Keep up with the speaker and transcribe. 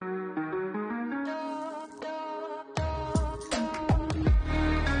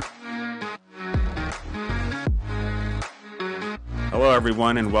Hello,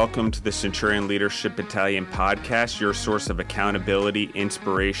 everyone, and welcome to the Centurion Leadership Battalion podcast, your source of accountability,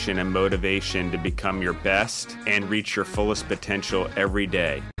 inspiration, and motivation to become your best and reach your fullest potential every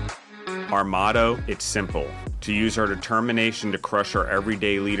day. Our motto, it's simple: to use our determination to crush our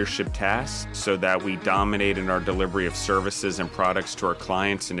everyday leadership tasks so that we dominate in our delivery of services and products to our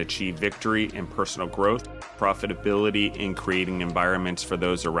clients and achieve victory and personal growth, profitability, and creating environments for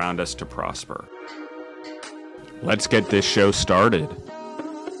those around us to prosper. Let's get this show started.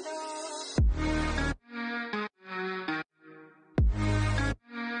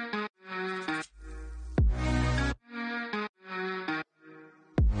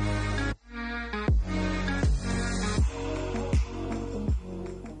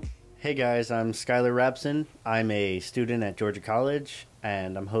 Hey guys, I'm Skylar Rabson. I'm a student at Georgia College,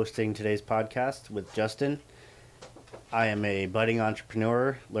 and I'm hosting today's podcast with Justin. I am a budding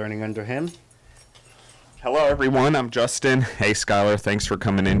entrepreneur learning under him. Hello, everyone. I'm Justin. Hey, Skylar. Thanks for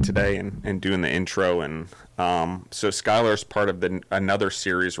coming in today and doing the intro. And so Skylar's part of another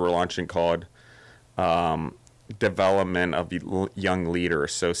series we're launching called Development of Young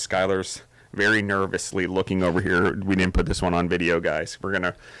Leaders. So Skylar's very nervously looking over here. We didn't put this one on video, guys. We're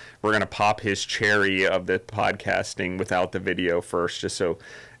gonna pop his cherry of the podcasting without the video first, just so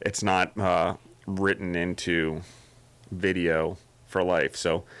it's not written into video for life.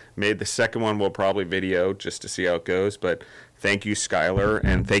 So maybe the second one will probably video just to see how it goes. But thank you, Skylar,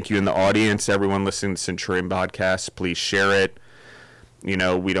 and thank you in the audience, everyone listening to Centurion Podcast. Please share it. You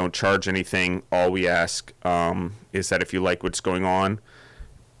know, we don't charge anything. All we ask is that if you like what's going on,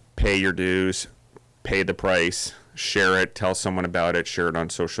 pay your dues, pay the price, share it, tell someone about it, share it on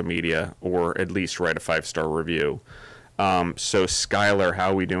social media, or at least write a 5-star review. So Skylar,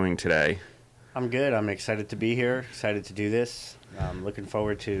 how are we doing today? I'm good. I'm excited to be here, excited to do this. I'm looking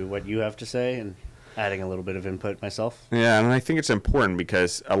forward to what you have to say and adding a little bit of input myself. Yeah, and I think it's important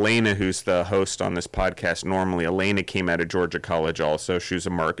because Elena, who's the host on this podcast normally, Elena came out of Georgia College also. She was a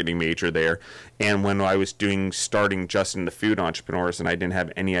marketing major there. And when I was starting Justin the Food Entrepreneurs and I didn't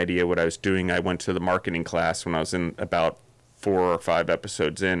have any idea what I was doing, I went to the marketing class when I was in about 4 or 5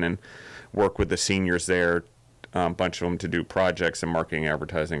 episodes in and worked with the seniors there, a bunch of them, to do projects and marketing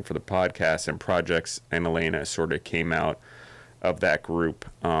advertising for the podcast and projects. And Elena sort of came out of that group,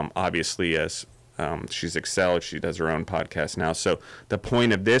 obviously, as she's excelled. She does her own podcast now. So the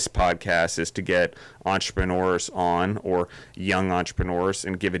point of this podcast is to get entrepreneurs on, or young entrepreneurs,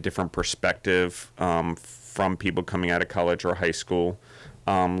 and give a different perspective from people coming out of college or high school,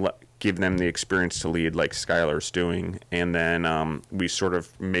 give them the experience to lead like Skylar's doing, and then we sort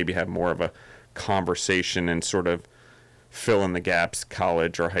of maybe have more of a conversation and sort of fill in the gaps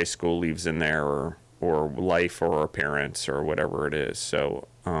college or high school leaves in there, or life, or our parents, or whatever it is. So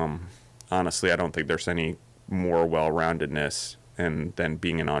honestly, I don't think there's any more well-roundedness than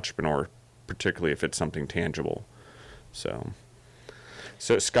being an entrepreneur, particularly if it's something tangible. So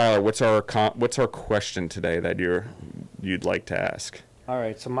Skylar, what's our question today that you'd like to ask? All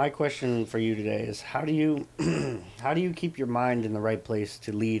right. So my question for you today is, how do you keep your mind in the right place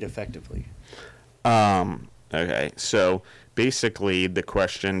to lead effectively? Okay. So basically, the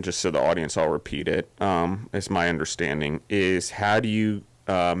question, just so the audience, I'll repeat it, is my understanding, is how do you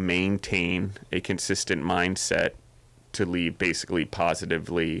maintain a consistent mindset to lead basically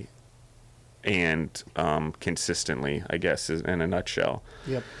positively and consistently, I guess, in a nutshell.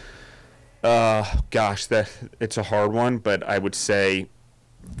 Yep. Gosh, it's a hard one, but I would say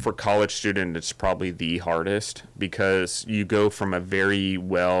for college student, it's probably the hardest, because you go from a very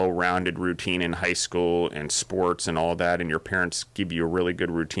well-rounded routine in high school and sports and all that, and your parents give you a really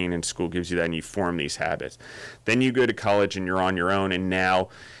good routine, and school gives you that, and you form these habits. Then you go to college and you're on your own, and now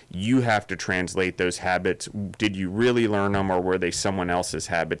you have to translate those habits. Did you really learn them, or were they someone else's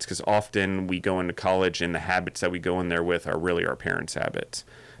habits? Because often we go into college and the habits that we go in there with are really our parents' habits,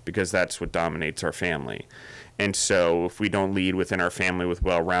 because that's what dominates our family. And so if we don't lead within our family with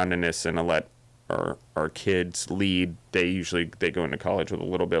well-roundedness and let our kids lead, they go into college with a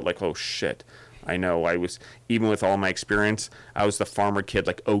little bit like, oh shit, I know even with all my experience, I was the farmer kid,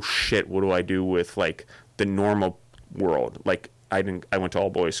 like, oh shit, what do I do with like the normal world? Like, I went to all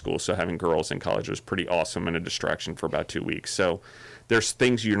boys school, so having girls in college was pretty awesome and a distraction for about 2 weeks. So there's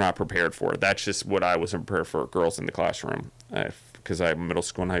things you're not prepared for. That's just what I wasn't prepared for, girls in the classroom, because I middle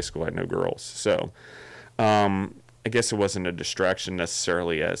school and high school I had no girls. So I guess it wasn't a distraction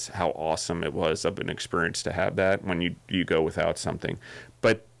necessarily as how awesome it was of an experience to have that when you go without something.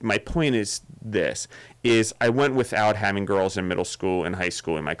 But my point is I went without having girls in middle school and high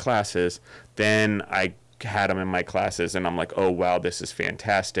school in my classes. Then I had them in my classes and I'm like, oh wow, this is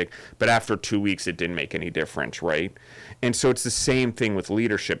fantastic. But after 2 weeks, it didn't make any difference, right? And so it's the same thing with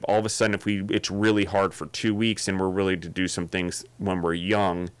leadership. All of a sudden, it's really hard for 2 weeks and we're really to do some things when we're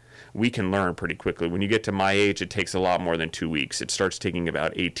young, we can learn pretty quickly. When you get to my age, it takes a lot more than 2 weeks. It starts taking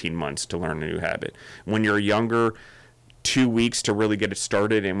about 18 months to learn a new habit. When you're younger, 2 weeks to really get it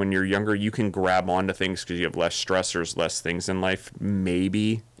started. And when you're younger, you can grab onto things because you have less stressors, less things in life.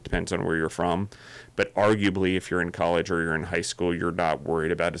 Maybe, depends on where you're from. But arguably, if you're in college or you're in high school, you're not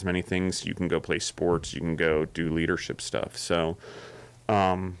worried about as many things. You can go play sports. You can go do leadership stuff. So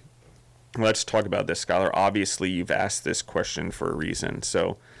let's talk about this, Skylar. Obviously, you've asked this question for a reason.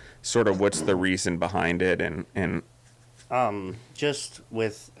 So sort of what's the reason behind it? And just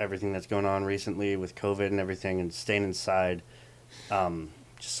with everything that's going on recently with COVID and everything and staying inside,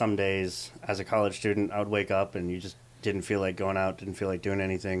 just some days as a college student, I would wake up and you just didn't feel like going out, didn't feel like doing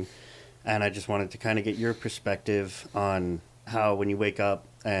anything. And I just wanted to kind of get your perspective on how when you wake up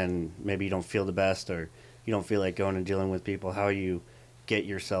and maybe you don't feel the best or you don't feel like going and dealing with people, how you get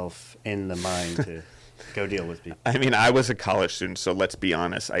yourself in the mind to go deal with people. I mean, I was a college student, so let's be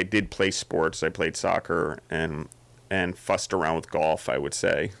honest. I did play sports. I played soccer and fussed around with golf, I would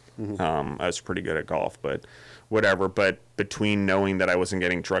say. Mm-hmm. I was pretty good at golf, but whatever. But between knowing that I wasn't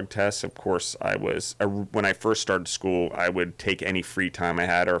getting drug tests, of course, when I first started school, I would take any free time I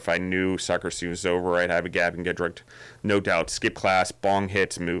had, or if I knew soccer season was over, I'd have a gap and get drugged. No doubt. Skip class, bong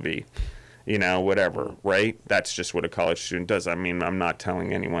hits, movie. Whatever, right? That's just what a college student does. I mean, I'm not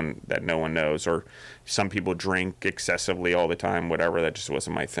telling anyone that no one knows, or some people drink excessively all the time, whatever. That just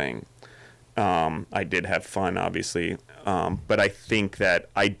wasn't my thing. I did have fun, obviously, but I think that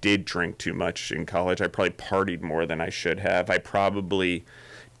I did drink too much in college. I probably partied more than I should have. I probably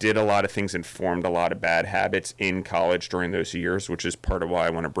did a lot of things and formed a lot of bad habits in college during those years, which is part of why I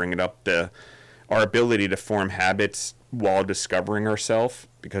want to bring it up. Our ability to form habits while discovering ourselves,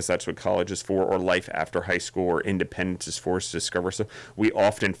 because that's what college is for, or life after high school, or independence is for us to discover ourselves. We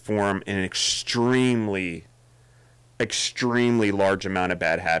often form an extremely large amount of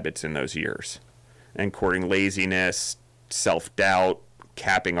bad habits in those years, and courting laziness, self-doubt,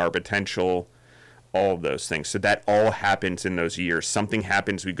 capping our potential, all of those things. So that all happens in those years. Something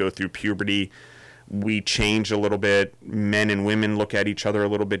happens, we go through puberty, we change a little bit. Men and women look at each other a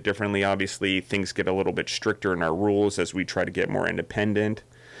little bit differently. Obviously, things get a little bit stricter in our rules as we try to get more independent,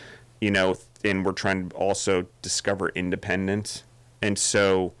 and we're trying to also discover independence. And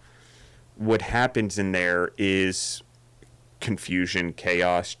so what happens in there is confusion,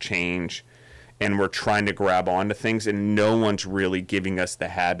 chaos, change, and we're trying to grab onto things, and no one's really giving us the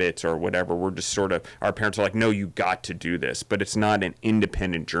habits or whatever. We're just sort of, our parents are like, no, you got to do this, but it's not an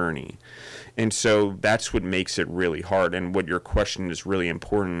independent journey. And so that's what makes it really hard. And what your question is really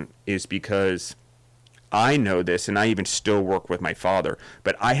important is because I know this, and I even still work with my father,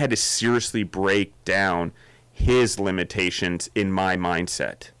 but I had to seriously break down his limitations in my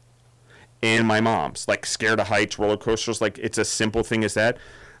mindset. And my mom's, like scared of heights, roller coasters, like it's a simple thing as that.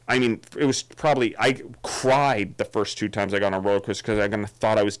 I mean, it was probably, I cried the first 2 times I got on a roller coaster because I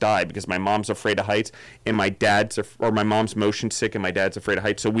thought I was dying because my mom's afraid of heights and my mom's motion sick and my dad's afraid of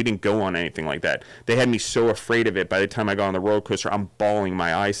heights. So we didn't go on anything like that. They had me so afraid of it. By the time I got on the roller coaster, I'm bawling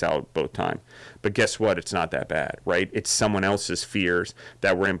my eyes out both times. But guess what? It's not that bad, right? It's someone else's fears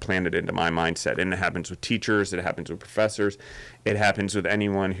that were implanted into my mindset. And it happens with teachers. It happens with professors. It happens with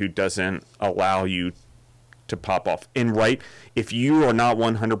anyone who doesn't allow you to pop off. And right, if you are not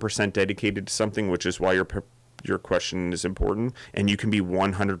 100% dedicated to something, which is why your question is important, and you can be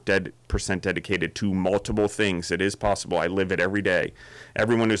 100% dedicated to multiple things, it is possible. I live it every day.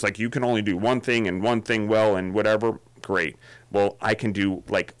 Everyone who's like, you can only do one thing and one thing well and whatever, great. Well, I can do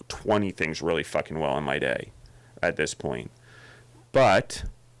like 20 things really fucking well in my day at this point. But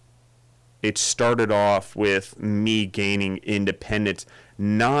it started off with me gaining independence,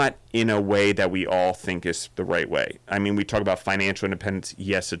 not in a way that we all think is the right way. I mean, we talk about financial independence.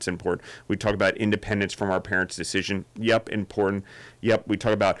 Yes, it's important. We talk about independence from our parents' decision. Yep, important. Yep, we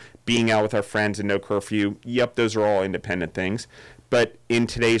talk about being out with our friends and no curfew. Yep, those are all independent things. But in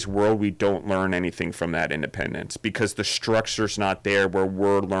today's world, we don't learn anything from that independence because the structure's not there where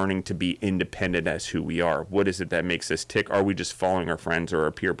we're learning to be independent as who we are. What is it that makes us tick? Are we just following our friends or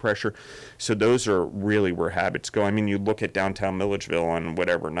our peer pressure? So those are really where habits go. I mean, you look at downtown Milledgeville on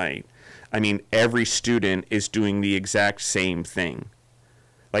whatever night. I mean, every student is doing the exact same thing.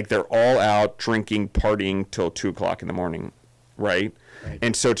 Like they're all out drinking, partying till 2 o'clock in the morning, right?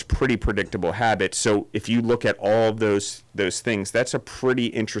 And so it's pretty predictable habits. So if you look at all of those things, that's a pretty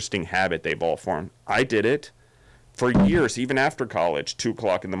interesting habit they've all formed. I did it for years, even after college, 2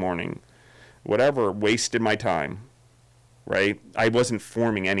 o'clock in the morning. whatever, wasted my time. Right? I wasn't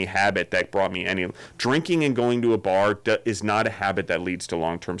forming any habit that brought me any. Drinking and going to a bar is not a habit that leads to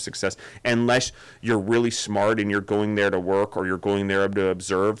long-term success unless you're really smart and you're going there to work or you're going there to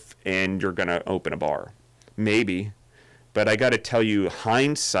observe and you're going to open a bar. Maybe. But I got to tell you,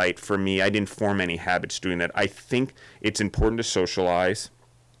 hindsight for me, I didn't form any habits doing that. I think it's important to socialize.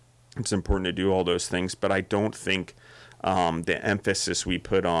 It's important to do all those things, but I don't think the emphasis we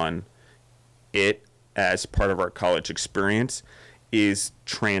put on it as part of our college experience is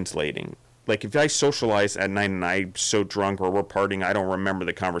translating. Like if I socialize at night and I'm so drunk or we're partying, I don't remember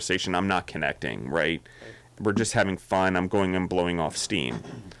the conversation, I'm not connecting, right? We're just having fun. I'm going and blowing off steam.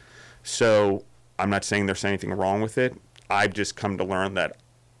 So I'm not saying there's anything wrong with it. I've just come to learn that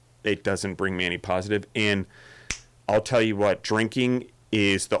it doesn't bring me any positive. And I'll tell you what, drinking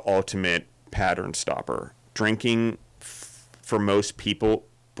is the ultimate pattern stopper. Drinking, for most people,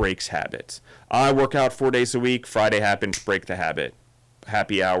 breaks habits. I work out 4 days a week. Friday happens, break the habit.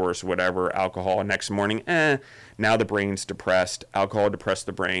 Happy hours, whatever, alcohol. Next morning, now the brain's depressed. Alcohol depressed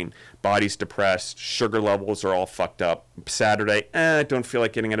the brain. Body's depressed. Sugar levels are all fucked up. Saturday, don't feel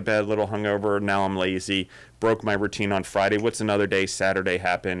like getting out of bed. A little hungover. Now I'm lazy. Broke my routine on Friday. What's another day? Saturday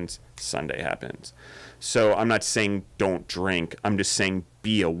happens. Sunday happens. So I'm not saying don't drink. I'm just saying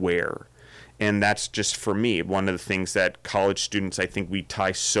be aware. And that's just, for me, one of the things that college students, I think we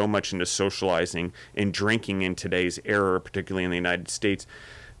tie so much into socializing and drinking in today's era, particularly in the United States,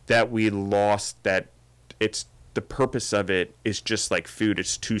 that we lost that it's the purpose of it is just like food.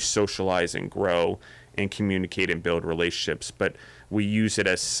 It's to socialize and grow and communicate and build relationships. But we use it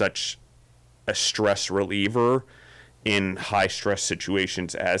as such a stress reliever in high stress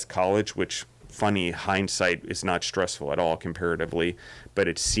situations as college, which, funny, hindsight, is not stressful at all comparatively, but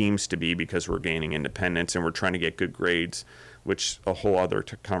it seems to be because we're gaining independence and we're trying to get good grades, which a whole other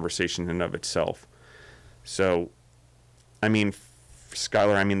conversation in and of itself. So, I mean,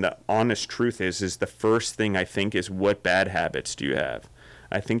 Skylar, I mean, the honest truth is the first thing I think is, what bad habits do you have?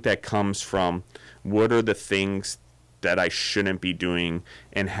 I think that comes from, what are the things that I shouldn't be doing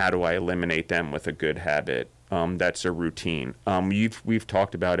and how do I eliminate them with a good habit? That's a routine. We've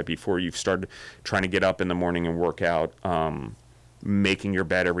talked about it before. You've started trying to get up in the morning and work out, making your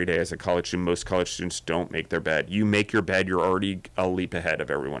bed every day as a college student. Most college students don't make their bed. You make your bed, you're already a leap ahead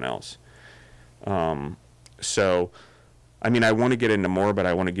of everyone else. So, I mean, I want to get into more, but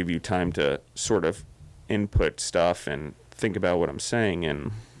I want to give you time to sort of input stuff and think about what I'm saying.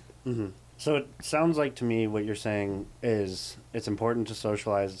 And So it sounds like to me what you're saying is it's important to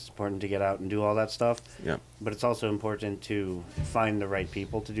socialize, it's important to get out and do all that stuff. Yeah. But it's also important to find the right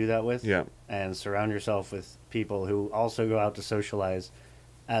people to do that with. Yeah. And surround yourself with people who also go out to socialize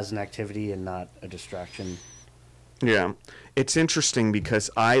as an activity and not a distraction. Yeah. It's interesting because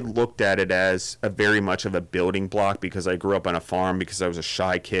I looked at it as a very much of a building block because I grew up on a farm, because I was a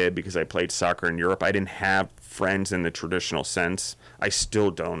shy kid, because I played soccer in Europe. I didn't have friends in the traditional sense. I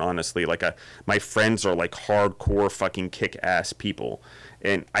still don't, honestly. Like, my friends are like hardcore fucking kick-ass people.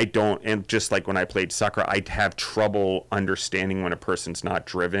 And I don't, and just like when I played soccer, I'd have trouble understanding when a person's not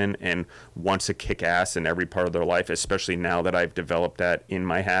driven and wants to kick ass in every part of their life, especially now that I've developed that in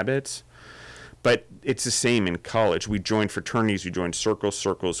my habits. But it's the same in college. We join fraternities, we join circles.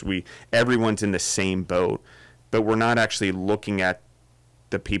 Everyone's in the same boat, but we're not actually looking at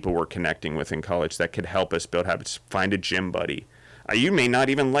the people we're connecting with in college that could help us build habits. Find a gym buddy. You may not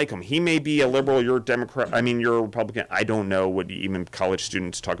even like him. He may be a liberal, you're a Democrat, you're a Republican. I don't know what even college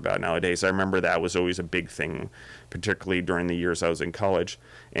students talk about nowadays. I remember that was always a big thing, particularly during the years I was in college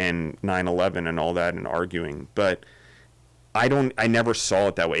and 9/11 and all that and arguing. But I never saw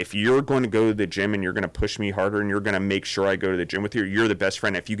it that way. If you're going to go to the gym and you're going to push me harder and you're going to make sure I go to the gym with you, you're the best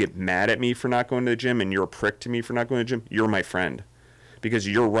friend. If you get mad at me for not going to the gym and you're a prick to me for not going to the gym, you're my friend. Because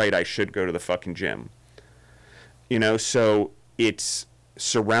you're right, I should go to the fucking gym. So it's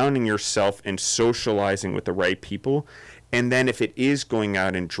surrounding yourself and socializing with the right people. And then if it is going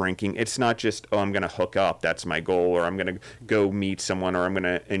out and drinking, it's not just, I'm going to hook up, that's my goal, or I'm going to go meet someone, or I'm going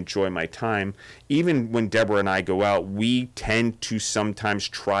to enjoy my time. Even when Deborah and I go out, we tend to sometimes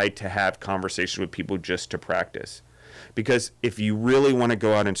try to have conversations with people just to practice. Because if you really want to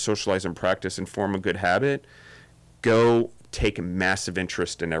go out and socialize and practice and form a good habit, go take a massive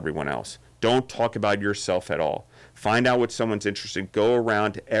interest in everyone else. Don't talk about yourself at all. Find out what someone's interested in. Go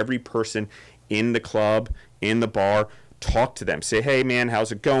around to every person in the club, in the bar, talk to them. Say, hey, man,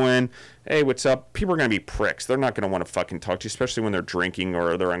 how's it going? Hey, what's up? People are going to be pricks. They're not going to want to fucking talk to you, especially when they're drinking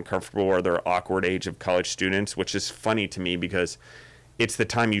or they're uncomfortable or they're awkward age of college students, which is funny to me because it's the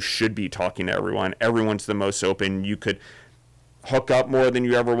time you should be talking to everyone. Everyone's the most open. You could hook up more than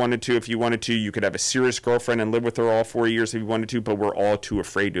you ever wanted to. If you wanted to, you could have a serious girlfriend and live with her all 4 years if you wanted to, but we're all too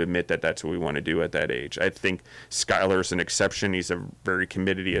afraid to admit that that's what we want to do at that age. I think Skylar's an exception. He's a very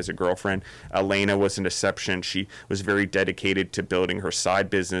committed. He has a girlfriend. Elena was an exception. She was very dedicated to building her side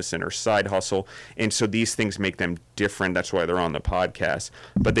business and her side hustle. And so these things make them different. That's why they're on the podcast.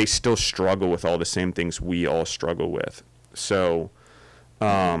 But they still struggle with all the same things we all struggle with. So,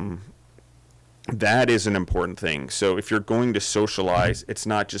 that is an important thing. So if you're going to socialize, it's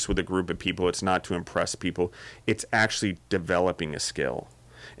not just with a group of people. It's not to impress people. It's actually developing a skill.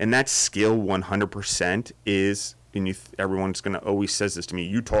 And that skill 100% is, and everyone's going to always says this to me,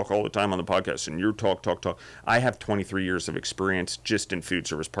 you talk all the time on the podcast and you talk. I have 23 years of experience just in food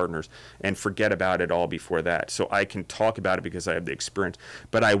service partners, and forget about it all before that. So I can talk about it because I have the experience.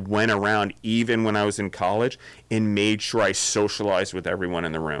 But I went around even when I was in college and made sure I socialized with everyone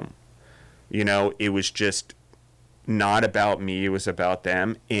in the room. You know, it was just not about me. It was about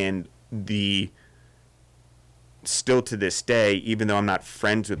them. And still to this day, even though I'm not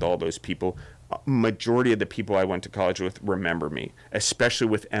friends with all those people, majority of the people I went to college with remember me, especially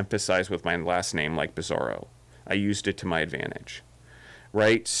with emphasize with my last name like Bizarro. I used it to my advantage,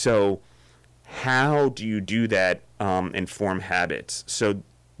 right? So how do you do that and form habits? So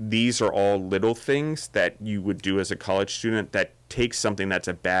these are all little things that you would do as a college student that take something that's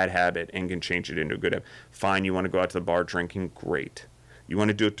a bad habit and can change it into a good habit. Fine, you want to go out to the bar drinking? Great. You want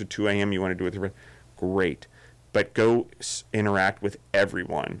to do it to 2 a.m.? You want to do it with great. But go interact with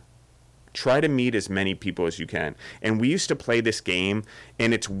everyone. Try to meet as many people as you can. And we used to play this game,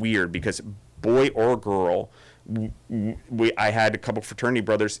 and it's weird because boy or girl, I had a couple fraternity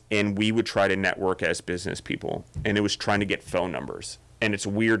brothers, and we would try to network as business people. And it was trying to get phone numbers. And it's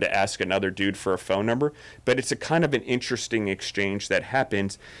weird to ask another dude for a phone number, but it's a kind of an interesting exchange that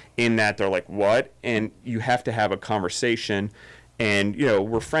happens in that they're like, what? And you have to have a conversation. And, you know,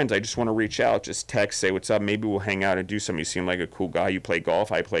 we're friends. I just want to reach out, just text, say what's up. Maybe we'll hang out and do something. You seem like a cool guy. You play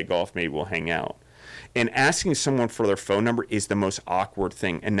golf. I play golf. Maybe we'll hang out. And asking someone for their phone number is the most awkward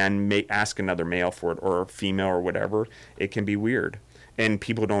thing. And then ask another male for it, or female or whatever. It can be weird. And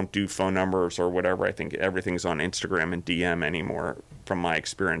people don't do phone numbers or whatever. I think everything's on Instagram and DM anymore. From my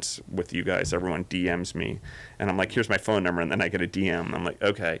experience with you guys, everyone DMs me. And I'm like, here's my phone number. And then I get a DM. And I'm like,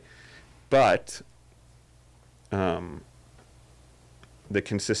 okay. But the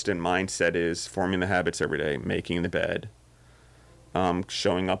consistent mindset is forming the habits every day, making the bed,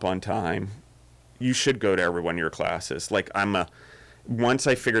 showing up on time. You should go to every one of your classes. Like once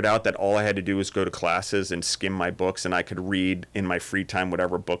I figured out that all I had to do was go to classes and skim my books and I could read in my free time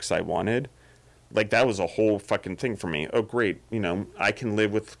whatever books I wanted, like that was a whole fucking thing for me. Oh, great. You know, I can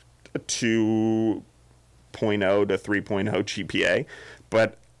live with a 2.0 to 3.0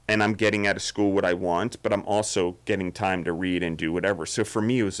 GPA, and I'm getting out of school what I want, but I'm also getting time to read and do whatever. So for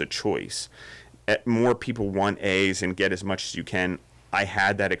me, it was a choice. More people want A's and get as much as you can. I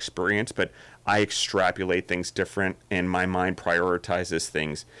had that experience, but I extrapolate things different, and my mind prioritizes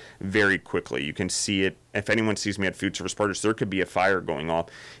things very quickly. You can see it. If anyone sees me at Food Service Partners, there could be a fire going off,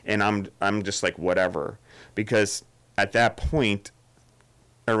 and I'm just like, whatever. Because at that point,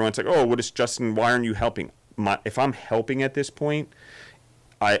 everyone's like, oh, what is Justin? Why aren't you helping? If I'm helping at this point,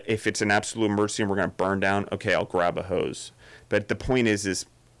 if it's an absolute emergency and we're going to burn down, okay, I'll grab a hose. But the point is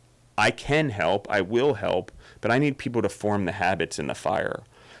I can help, I will help, but I need people to form the habits in the fire.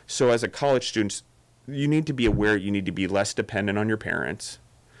 So as a college student, you need to be aware you need to be less dependent on your parents.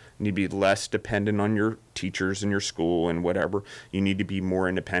 You need to be less dependent on your teachers in your school and whatever. You need to be more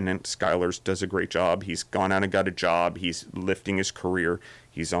independent. Skylar's does a great job. He's gone out and got a job. He's lifting his career.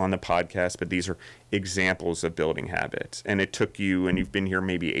 He's on the podcast. But these are examples of building habits. And it took you, and you've been here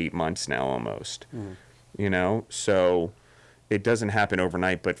maybe 8 months now almost. Mm. You know? So it doesn't happen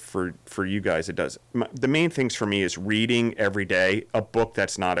overnight, but for you guys, it does. The main things for me is reading every day a book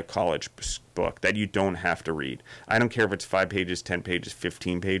that's not a college book, that you don't have to read. I don't care if it's 5 pages, 10 pages,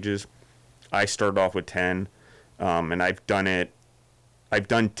 15 pages. I started off with 10, and I've done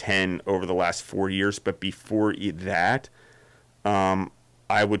 10 over the last 4 years, but before that,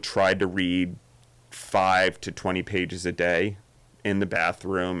 I would try to read 5 to 20 pages a day in the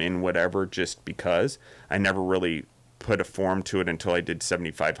bathroom, in whatever, just because. I never really put a form to it until I did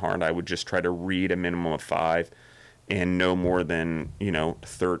 75 hard. I would just try to read a minimum of 5 and no more than,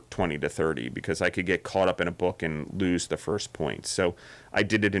 20 to 30, because I could get caught up in a book and lose the first point. So I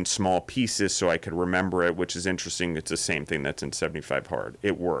did it in small pieces so I could remember it, which is interesting. It's the same thing that's in 75 hard.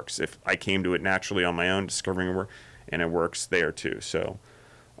 It works. If I came to it naturally on my own, discovering work, and it works there too. So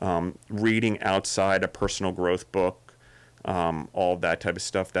reading outside a personal growth book, all that type of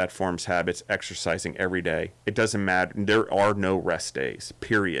stuff. That forms habits. Exercising every day. It doesn't matter. There are no rest days,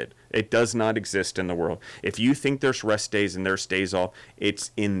 period. It does not exist in the world. If you think there's rest days and there's days off,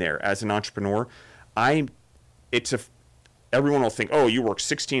 it's in there. As an entrepreneur, everyone will think, oh, you work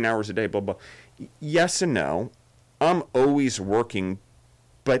 16 hours a day, blah, blah. Yes and no. I'm always working,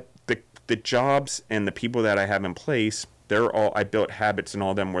 but the jobs and the people that I have in place, I built habits and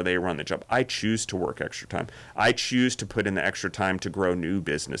all them where they run the job. I choose to work extra time. I choose to put in the extra time to grow new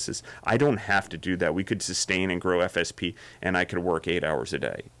businesses. I don't have to do that. We could sustain and grow FSP, and I could work 8 hours a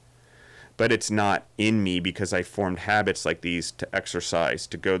day. But it's not in me because I formed habits like these to exercise,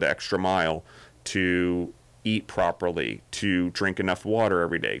 to go the extra mile, to eat properly, to drink enough water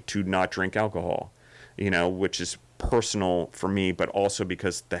every day, to not drink alcohol, which is personal for me, but also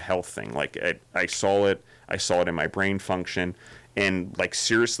because the health thing, like I saw it in my brain function. And like,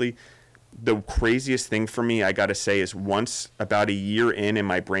 seriously, the craziest thing for me, I got to say, is once about a year in and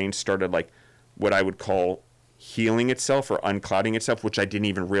my brain started like what I would call healing itself or unclouding itself, which I didn't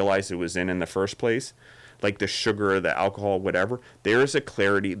even realize it was in the first place, like the sugar, the alcohol, whatever, there is a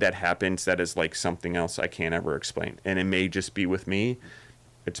clarity that happens that is like something else I can't ever explain. And it may just be with me.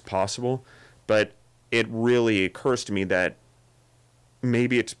 It's possible. But it really occurs to me that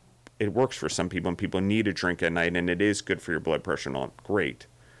maybe it works for some people and people need to drink at night and it is good for your blood pressure and all. Great.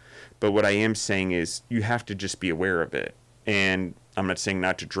 But what I am saying is you have to just be aware of it. And I'm not saying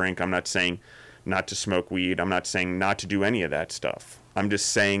not to drink. I'm not saying not to smoke weed. I'm not saying not to do any of that stuff. I'm just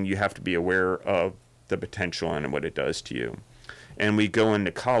saying you have to be aware of the potential and what it does to you. And we go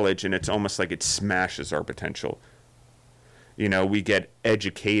into college and it's almost like it smashes our potential. We get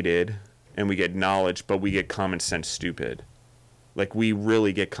educated and we get knowledge, but we get common sense stupid. Like, we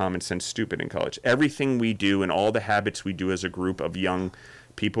really get common sense stupid in college. Everything we do and all the habits we do as a group of young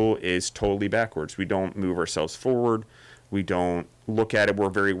people is totally backwards. We don't move ourselves forward. We don't look at it. We're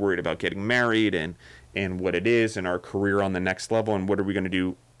very worried about getting married and what it is and our career on the next level and what are we going to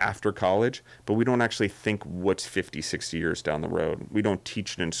do after college. But we don't actually think what's 50, 60 years down the road. We don't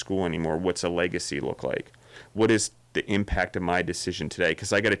teach it in school anymore. What's a legacy look like? What is the impact of my decision today?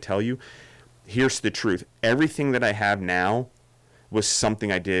 Because I got to tell you, here's the truth. Everything that I have now was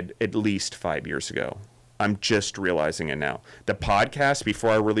something I did at least 5 years ago. I'm just realizing it now. The podcast, before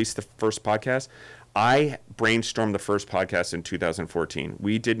I released the first podcast, I brainstormed the first podcast in 2014.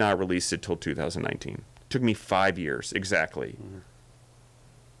 We did not release it till 2019. It took me 5 years exactly. Mm-hmm.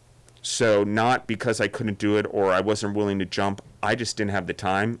 So not because I couldn't do it or I wasn't willing to jump. I just didn't have the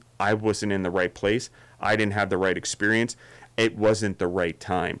time. I wasn't in the right place. I didn't have the right experience. It wasn't the right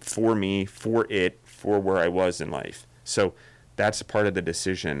time for me, for where I was in life. So that's a part of the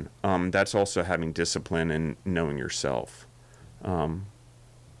decision. That's also having discipline and knowing yourself.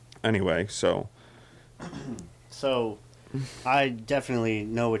 Anyway, so I definitely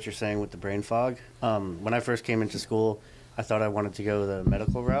know what you're saying with the brain fog. When I first came into school, I thought I wanted to go the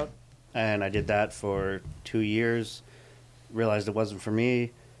medical route, and I did that for 2 years, realized it wasn't for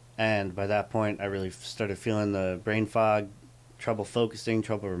me, and by that point, I really started feeling the brain fog, trouble focusing,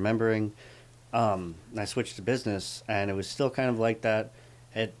 trouble remembering. And I switched to business, and it was still kind of like that.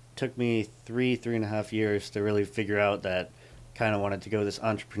 It took me 3.5 years to really figure out that kind of wanted to go this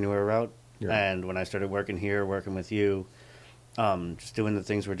entrepreneur route. Yeah. And when I started working here, working with you, just doing the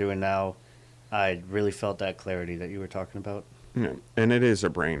things we're doing now, I really felt that clarity that you were talking about. Yeah. And it is a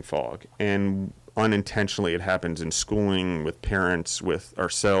brain fog. And unintentionally it happens in schooling, with parents, with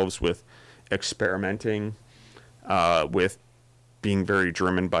ourselves, with experimenting, with being very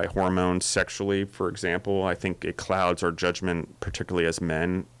driven by hormones sexually, for example. I think it clouds our judgment, particularly as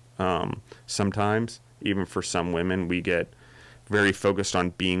men. Sometimes, even for some women, we get very focused on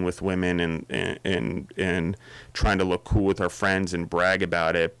being with women and trying to look cool with our friends and brag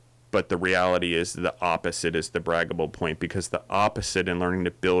about it. But the reality is the opposite is the braggable point, because the opposite in learning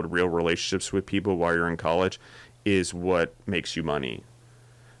to build real relationships with people while you're in college is what makes you money.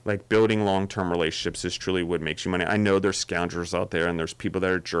 Like, building long-term relationships is truly what makes you money. I know there's scoundrels out there and there's people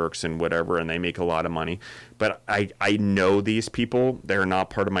that are jerks and whatever, and they make a lot of money. But I know these people. They're not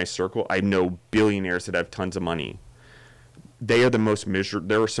part of my circle. I know billionaires that have tons of money. They are the most miserable.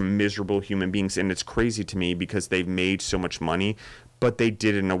 There are some miserable human beings, and it's crazy to me because they've made so much money, but they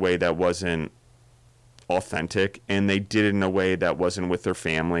did it in a way that wasn't authentic, and they did it in a way that wasn't with their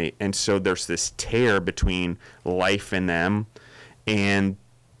family. And so there's this tear between life and them, and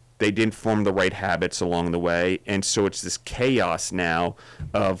they didn't form the right habits along the way. And so it's this chaos now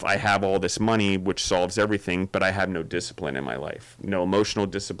of, I have all this money, which solves everything, but I have no discipline in my life. No emotional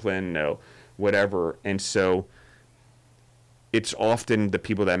discipline, no whatever. And so it's often the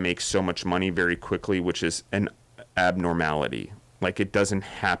people that make so much money very quickly, which is abnormality. Like, it doesn't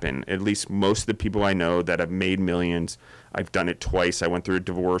happen. At least most of the people I know that have made millions, I've done it twice. I went through a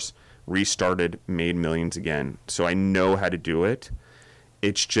divorce, restarted, made millions again. So I know how to do it.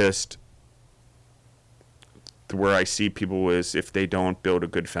 It's just where I see people is if they don't build a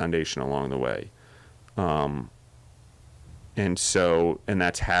good foundation along the way. And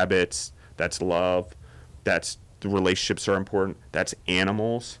that's habits, that's love, that's the relationships are important, that's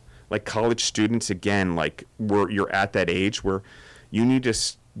animals. Like college students, again, like you're at that age where you need to,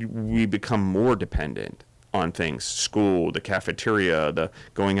 we become more dependent on things, school, the cafeteria, the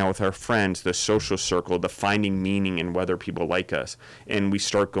going out with our friends, the social circle, the finding meaning in whether people like us. And we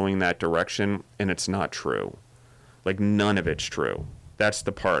start going that direction, and it's not true. Like, none of it's true. That's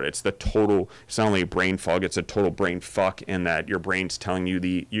the part. It's the total, it's not only a brain fog, it's a total brain fuck in that your brain's telling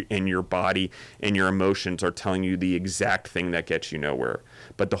you and your body and your emotions are telling you the exact thing that gets you nowhere.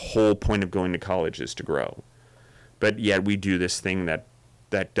 But the whole point of going to college is to grow. But yet we do this thing that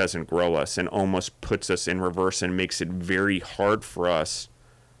doesn't grow us and almost puts us in reverse and makes it very hard for us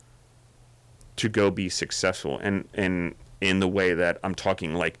to go be successful. And in the way that I'm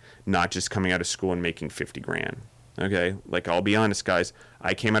talking, like, not just coming out of school and making 50 grand. Okay, like, I'll be honest, guys.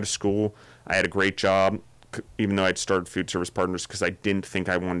 I came out of school. I had a great job, even though I'd started Food Service Partners because I didn't think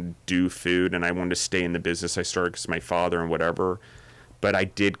I wanted to do food and I wanted to stay in the business. I started because my father and whatever. But I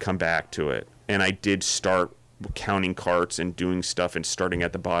did come back to it. And I did start counting carts and doing stuff and starting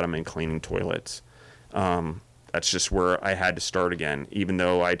at the bottom and cleaning toilets. That's just where I had to start again, even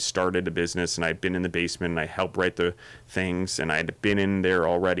though I'd started a business and I'd been in the basement and I helped write the things and I'd been in there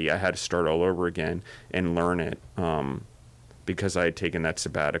already. I had to start all over again and learn it because I had taken that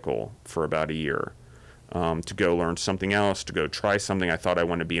sabbatical for about a year to go learn something else, to go try something. I thought I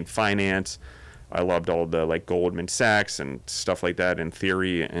wanted to be in finance. I loved all the like Goldman Sachs and stuff like that in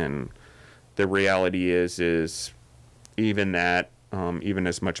theory. And the reality is even that, even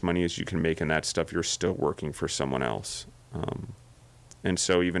as much money as you can make in that stuff, you're still working for someone else. And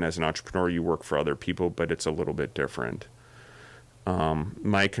so even as an entrepreneur, you work for other people, but it's a little bit different.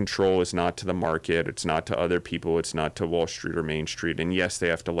 My control is not to the market. It's not to other people. It's not to Wall Street or Main Street. And yes, they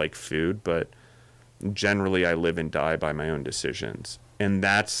have to like food, but generally I live and die by my own decisions. And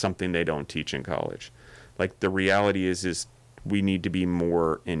that's something they don't teach in college. Like, the reality is we need to be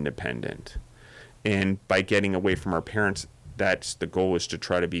more independent. And by getting away from our parents, that's the goal, is to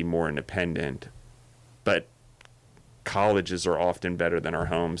try to be more independent. But colleges are often better than our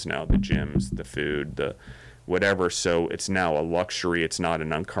homes now, the gyms, the food, the whatever. So it's now a luxury. It's not an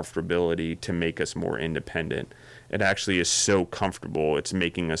uncomfortability to make us more independent. It actually is so comfortable. It's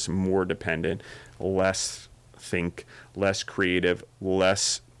making us more dependent, less creative,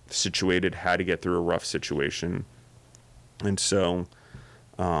 less situated how to get through a rough situation. And so,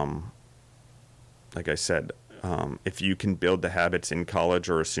 like I said, if you can build the habits in college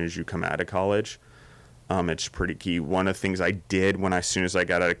or as soon as you come out of college, it's pretty key. One of the things I did as soon as I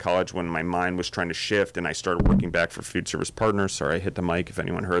got out of college, when my mind was trying to shift and I started working back for Food Service Partners, sorry, I hit the mic if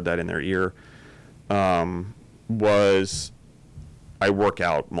anyone heard that in their ear, was I work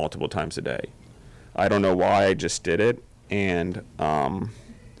out multiple times a day. I don't know why, I just did it. And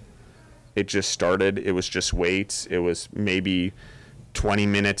it just started. It was just weights. It was maybe 20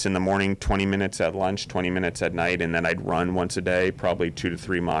 minutes in the morning, 20 minutes at lunch, 20 minutes at night, and then I'd run once a day, probably 2 to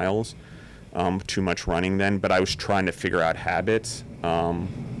 3 miles. Too much running then, but I was trying to figure out habits.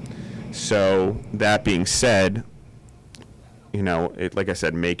 So that being said, like I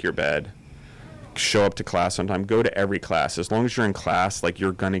said, make your bed. Show up to class on time. Go to every class. As long as you're in class, like,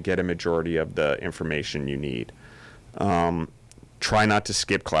 you're going to get a majority of the information you need. Try not to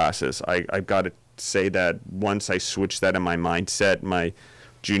skip classes. I've got to say that once I switched that in my mindset, my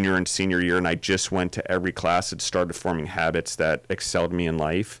junior and senior year, and I just went to every class, it started forming habits that excelled me in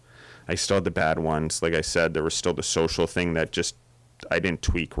life. I still had the bad ones. Like I said, there was still the social thing that just I didn't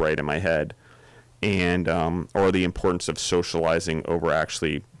tweak right in my head, and or the importance of socializing over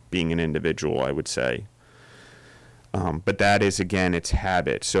actually being an individual, I would say. But that is, again, it's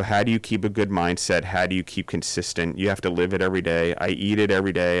habit. So how do you keep a good mindset? How do you keep consistent? You have to live it every day. I eat it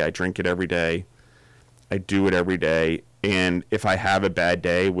every day. I drink it every day. I do it every day. And if I have a bad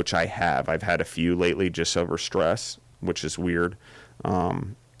day, which I've had a few lately just over stress, which is weird.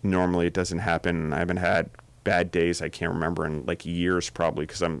 Normally it doesn't happen. I haven't had bad days, I can't remember, in like years probably,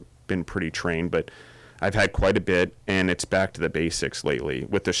 because I've been pretty trained. But I've had quite a bit, and it's back to the basics lately.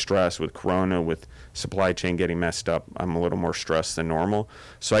 With the stress, with Corona, with supply chain getting messed up, I'm a little more stressed than normal.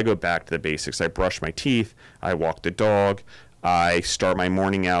 So I go back to the basics. I brush my teeth. I walk the dog. I start my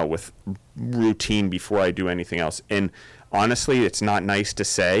morning out with routine before I do anything else. And honestly, it's not nice to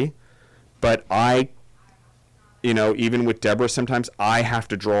say, but I you know, even with Deborah, sometimes I have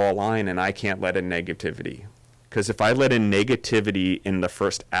to draw a line and I can't let in negativity. Because if I let in negativity in the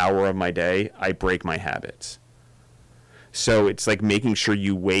first hour of my day, I break my habits. So it's like making sure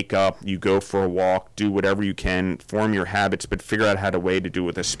you wake up, you go for a walk, do whatever you can, form your habits, but figure out how to way to do it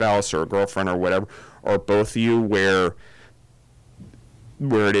with a spouse or a girlfriend or whatever, or both of you where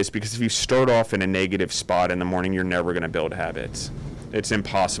it is. Because if you start off in a negative spot in the morning, you're never going to build habits. It's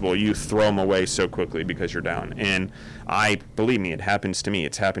impossible. You throw them away so quickly because you're down. And believe me, it happens to me.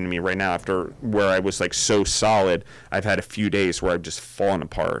 It's happened to me right now after where I was like so solid. I've had a few days where I've just fallen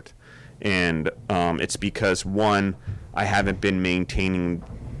apart. And it's because, one, I haven't been maintaining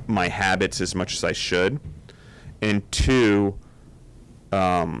my habits as much as I should. And two,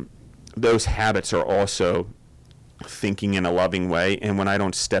 those habits are also thinking in a loving way. And when I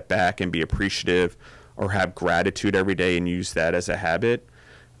don't step back and be appreciative or have gratitude every day and use that as a habit,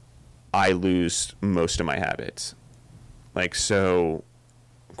 I lose most of my habits. Like, so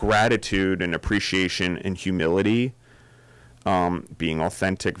gratitude and appreciation and humility, being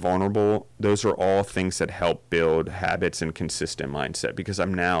authentic, vulnerable, those are all things that help build habits and consistent mindset, because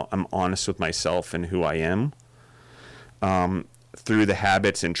I'm honest with myself and who I am. Through the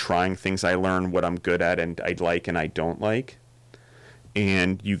habits and trying things, I learn what I'm good at and I like and I don't like.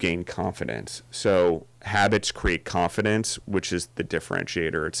 And you gain confidence. So habits create confidence, which is the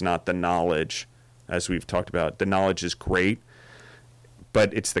differentiator. It's not the knowledge, as we've talked about. The knowledge is great,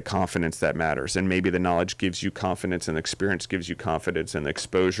 but it's the confidence that matters. And maybe the knowledge gives you confidence and the experience gives you confidence and the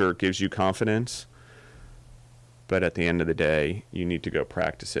exposure gives you confidence. But at the end of the day, you need to go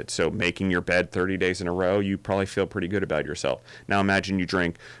practice it. So making your bed 30 days in a row, you probably feel pretty good about yourself. Now imagine you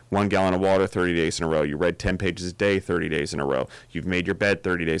drink 1 gallon of water 30 days in a row. You read 10 pages a day 30 days in a row. You've made your bed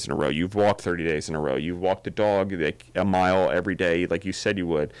 30 days in a row. You've walked 30 days in a row. You've walked a dog like a mile every day like you said you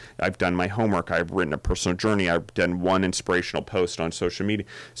would. I've done my homework. I've written a personal journey. I've done one inspirational post on social media.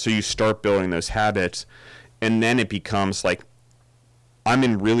 So you start building those habits, and then it becomes like, I'm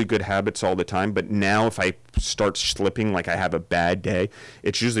in really good habits all the time, but now if I start slipping, like I have a bad day,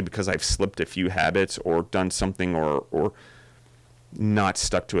 it's usually because I've slipped a few habits or done something or not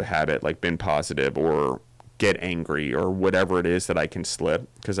stuck to a habit, like been positive or get angry or whatever it is that I can slip,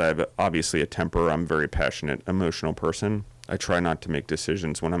 because I have obviously a temper. I'm a very passionate, emotional person. I try not to make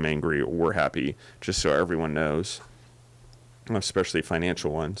decisions when I'm angry or happy, just so everyone knows, especially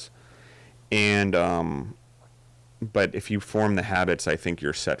financial ones. And, but if you form the habits, I think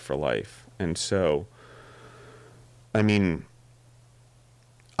you're set for life. And so, I mean,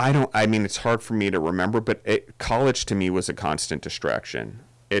 it's hard for me to remember, but college to me was a constant distraction.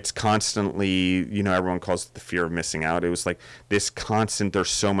 It's constantly, you know, everyone calls it the fear of missing out. It was like this constant, there's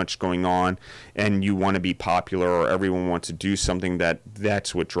so much going on and you want to be popular or everyone wants to do something,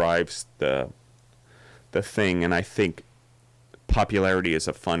 that's what drives the thing. And I think popularity is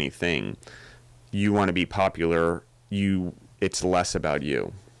a funny thing. You want to be popular, it's less about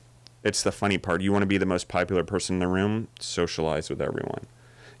you. It's the funny part. You want to be the most popular person in the room, socialize with everyone.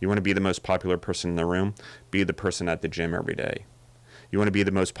 You want to be the most popular person in the room, be the person at the gym every day. You want to be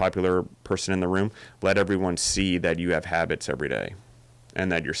the most popular person in the room, let everyone see that you have habits every day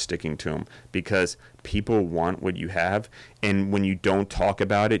and that you're sticking to them, because people want what you have. And when you don't talk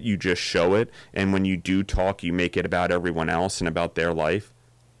about it, you just show it. And when you do talk, you make it about everyone else and about their life.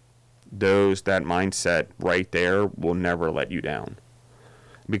 That mindset right there will never let you down,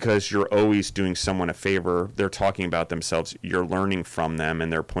 because you're always doing someone a favor. They're talking about themselves. You're learning from them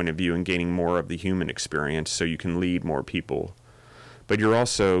and their point of view and gaining more of the human experience so you can lead more people. But you're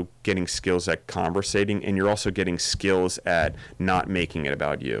also getting skills at conversating, and you're also getting skills at not making it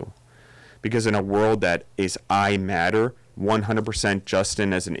about you. Because in a world that is I matter, 100%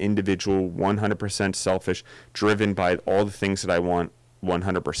 Justin as an individual, 100% selfish, driven by all the things that I want,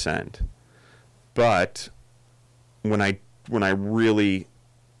 100%. But when I really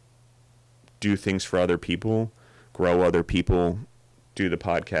do things for other people, grow other people, do the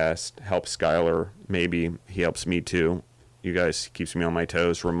podcast, help Skylar, maybe he helps me too. You guys, keeps me on my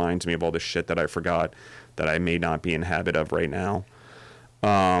toes, reminds me of all the shit that I forgot that I may not be in habit of right now.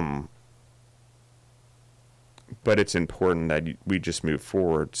 But it's important that we just move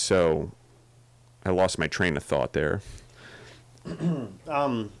forward. So I lost my train of thought there.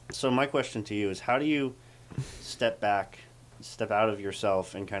 So my question to you is, how do you step out of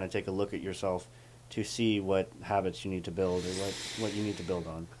yourself and kind of take a look at yourself to see what habits you need to build or what you need to build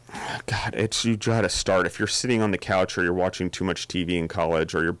on? God, you try to start. If you're sitting on the couch or you're watching too much TV in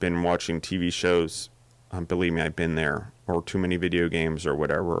college or you've been watching TV shows, believe me, I've been there, or too many video games or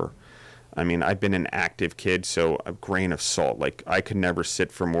whatever. I mean, I've been an active kid, so a grain of salt. Like, I could never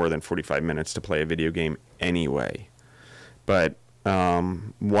sit for more than 45 minutes to play a video game anyway. But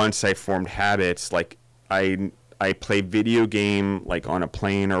once I formed habits, like, I play video game, like, on a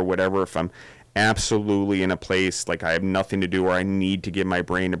plane or whatever. If I'm absolutely in a place, like, I have nothing to do or I need to give my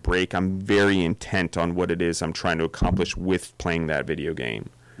brain a break, I'm very intent on what it is I'm trying to accomplish with playing that video game.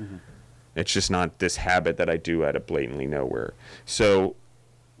 Mm-hmm. It's just not this habit that I do out of blatantly nowhere. So,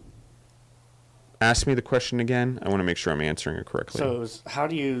 ask me the question again. I want to make sure I'm answering it correctly. So it was, how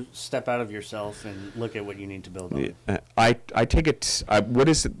do you step out of yourself and look at what you need to build on? I take it, what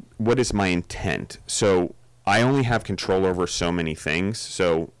is my intent? So I only have control over so many things.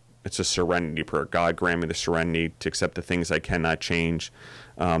 So it's a serenity prayer. God, grant me the serenity to accept the things I cannot change,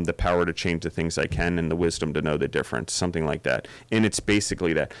 the power to change the things I can, and the wisdom to know the difference, something like that. And it's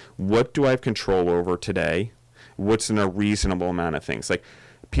basically that. What do I have control over today? What's in a reasonable amount of things? Like,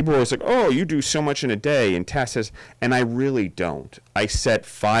 people are always like, oh, you do so much in a day and tasks, and I really don't. I set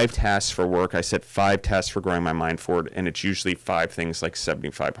 5 tasks for work. I set 5 tasks for growing my mind forward, and it's usually 5 things, like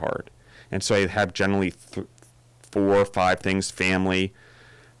 75 hard. And so I have generally 4 or 5 things: family,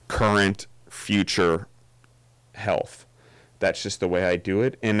 current, future, health. That's just the way I do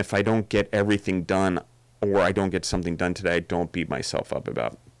it. And if I don't get everything done, or I don't get something done today, I don't beat myself up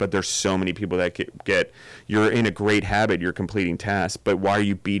about it. But there's so many people that get, you're in a great habit, you're completing tasks, but why are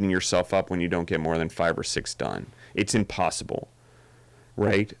you beating yourself up when you don't get more than 5 or 6 done? It's impossible,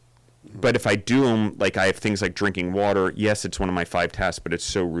 right? But if I do them, like, I have things like drinking water, yes, it's one of my 5 tasks, but it's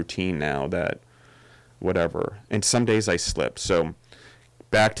so routine now that whatever. And some days I slip. So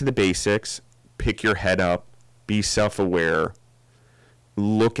back to the basics, pick your head up, be self-aware,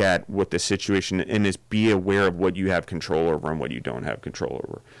 look at what the situation is, be aware of what you have control over and what you don't have control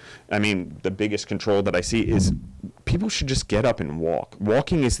over. I mean, the biggest control that I see is people should just get up and walk.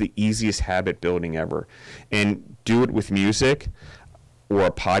 Walking is the easiest habit building ever. And do it with music or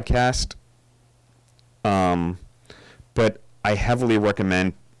a podcast. But I heavily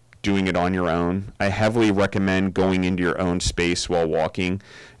recommend doing it on your own. I heavily recommend going into your own space while walking.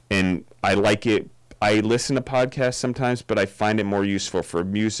 And I like it. I listen to podcasts sometimes, but I find it more useful for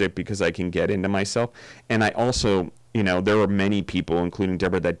music because I can get into myself. And I also, you know, there are many people, including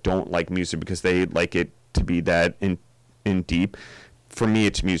Deborah, that don't like music because they like it to be that in deep. For me,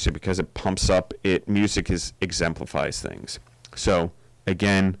 it's music because it pumps up. Music exemplifies things. So,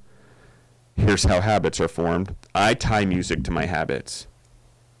 again, here's how habits are formed. I tie music to my habits.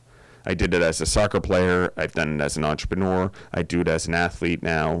 I did it as a soccer player. I've done it as an entrepreneur. I do it as an athlete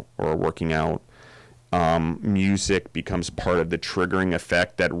now, or working out. Music becomes part of the triggering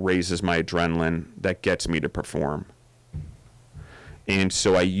effect that raises my adrenaline, that gets me to perform. And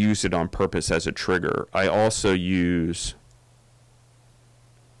so I use it on purpose as a trigger. I also use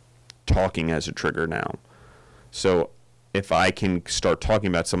talking as a trigger now. So if I can start talking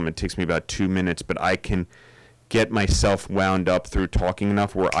about something, it takes me about 2 minutes, but I can get myself wound up through talking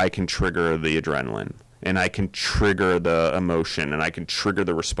enough where I can trigger the adrenaline, and I can trigger the emotion, and I can trigger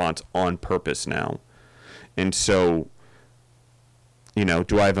the response on purpose now. And so, you know,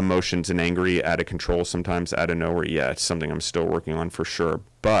 do I have emotions and angry out of control sometimes, out of nowhere? Yeah, it's something I'm still working on for sure.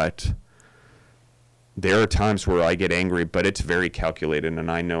 But there are times where I get angry, but it's very calculated, and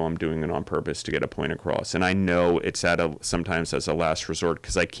I know I'm doing it on purpose to get a point across. And I know it's sometimes as a last resort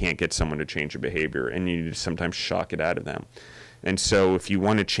because I can't get someone to change a behavior, and you need to sometimes shock it out of them. And so if you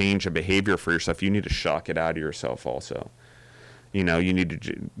want to change a behavior for yourself, you need to shock it out of yourself also. You know, you need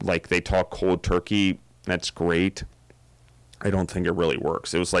to, like, they talk cold turkey. That's great. I don't think it really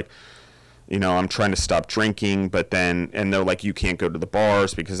works. It was like, you know, I'm trying to stop drinking, but then, and they're like, you can't go to the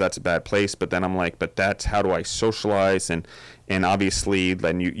bars because that's a bad place. But then I'm like, but that's, how do I socialize? And obviously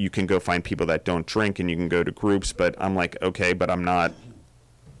then you can go find people that don't drink and you can go to groups. But I'm like, okay, but I'm not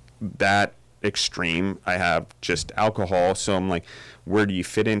that extreme. I have just alcohol. So I'm like, where do you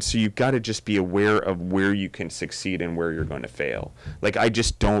fit in? So you've got to just be aware of where you can succeed and where you're going to fail. Like, I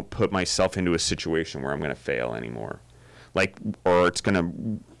just don't put myself into a situation where I'm going to fail anymore. Like, or it's going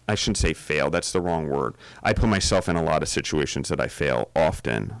to, I shouldn't say fail. That's the wrong word. I put myself in a lot of situations that I fail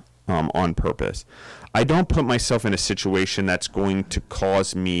often, on purpose. I don't put myself in a situation that's going to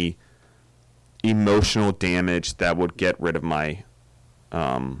cause me emotional damage that would get rid of my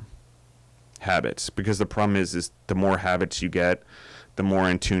habits. Because the problem is the more habits you get, the more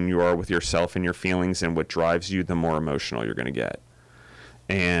in tune you are with yourself and your feelings and what drives you, the more emotional you're going to get.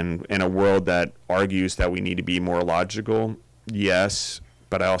 And in a world that argues that we need to be more logical, yes,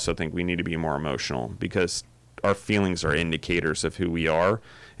 but I also think we need to be more emotional, because our feelings are indicators of who we are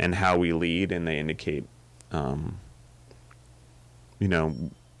and how we lead, and they indicate, you know,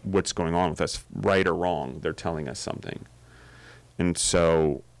 what's going on with us, right or wrong. They're telling us something. And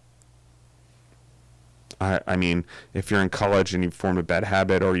so, I mean, if you're in college and you formed a bad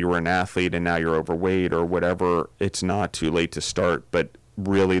habit, or you were an athlete and now you're overweight or whatever, it's not too late to start. But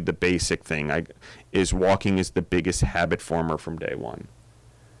really the basic thing is walking is the biggest habit former from day one.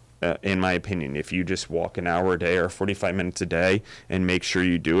 In my opinion, if you just walk an hour a day or 45 minutes a day and make sure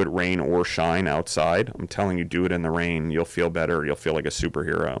you do it, rain or shine outside, I'm telling you, do it in the rain. You'll feel better. You'll feel like a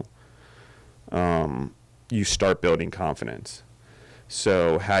superhero. You start building confidence.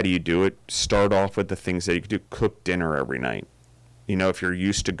 So how do you do it? Start off with the things that you can do. Cook dinner every night. You know, if you're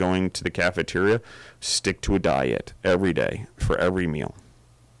used to going to the cafeteria, stick to a diet every day for every meal.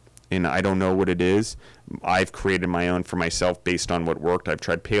 And I don't know what it is. I've created my own for myself based on what worked. I've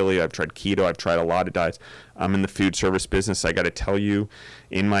tried paleo, I've tried keto, I've tried a lot of diets. I'm in the food service business. I got to tell you,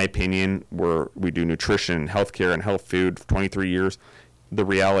 in my opinion, we do nutrition, healthcare, and health food for 23 years. The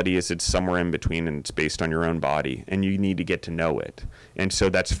reality is it's somewhere in between, and it's based on your own body, and you need to get to know it. And so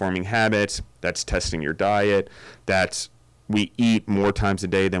that's forming habits, that's testing your diet, we eat more times a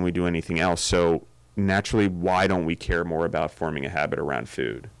day than we do anything else. So naturally, why don't we care more about forming a habit around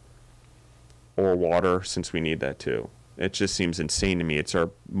food or water, since we need that too? It just seems insane to me. It's our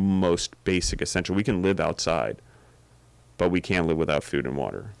most basic essential. We can live outside, but we can't live without food and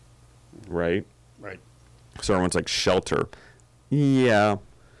water, right? Right. So everyone's like, shelter. Yeah,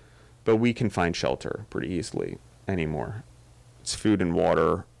 but we can find shelter pretty easily anymore. It's food and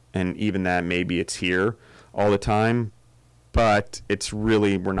water, and even that, maybe it's here all the time, but it's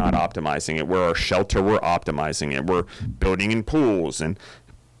really, we're not optimizing it. Where our shelter, we're optimizing it. We're building in pools and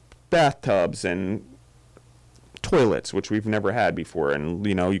bathtubs and toilets, which we've never had before. And,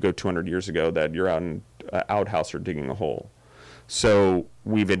 you know, you go 200 years ago that you're out in an outhouse or digging a hole. So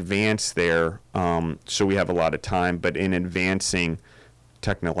we've advanced there, so we have a lot of time. But in advancing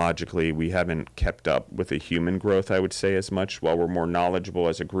technologically, we haven't kept up with the human growth, I would say, as much. While we're more knowledgeable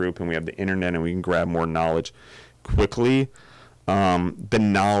as a group and we have the internet and we can grab more knowledge quickly, the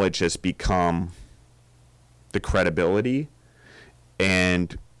knowledge has become the credibility.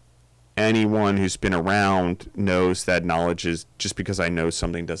 And anyone who's been around knows that knowledge is, just because I know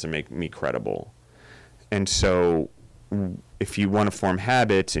something doesn't make me credible. And so if you want to form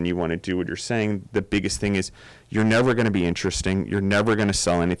habits and you want to do what you're saying, the biggest thing is you're never going to be interesting, you're never going to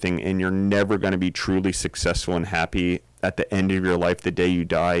sell anything, and you're never going to be truly successful and happy at the end of your life, the day you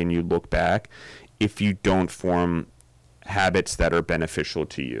die and you look back, if you don't form habits that are beneficial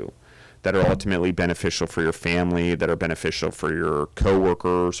to you, that are ultimately beneficial for your family, that are beneficial for your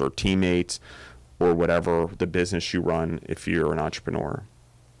coworkers or teammates or whatever the business you run if you're an entrepreneur.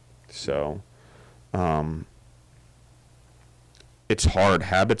 So, it's hard.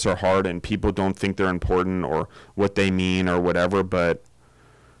 Habits are hard, and people don't think they're important or what they mean or whatever. But,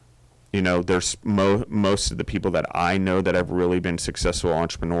 you know, there's most of the people that I know that have really been successful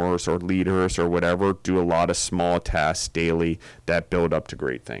entrepreneurs or leaders or whatever do a lot of small tasks daily that build up to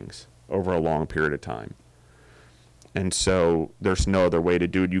great things over a long period of time. And so there's no other way to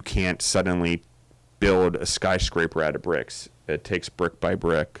do it. You can't suddenly build a skyscraper out of bricks. It takes brick by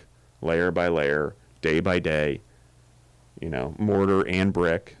brick, layer by layer, day by day, you know, mortar and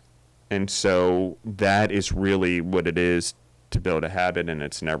brick. And so that is really what it is to build a habit, and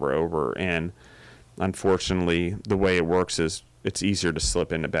it's never over. And unfortunately, the way it works is it's easier to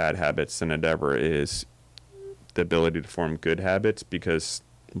slip into bad habits than it ever is the ability to form good habits, because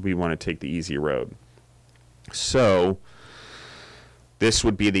we want to take the easy road. So this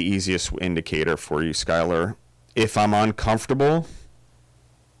would be the easiest indicator for you, Skylar. If I'm uncomfortable,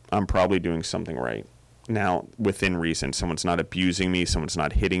 I'm probably doing something right. Now, within reason, someone's not abusing me, someone's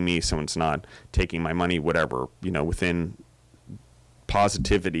not hitting me, someone's not taking my money, whatever, you know, within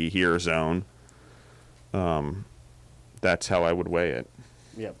positivity here zone, that's how I would weigh it.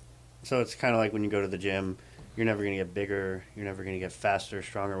 Yep. So it's kind of like when you go to the gym, you're never going to get bigger, you're never going to get faster,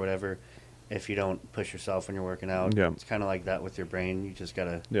 stronger, whatever, if you don't push yourself when you're working out. Yeah. It's kind of like that with your brain. You just got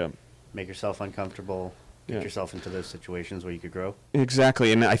to make yourself uncomfortable, get yourself into those situations where you could grow.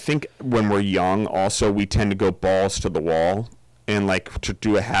 Exactly. And I think when we're young, also, we tend to go balls to the wall and like to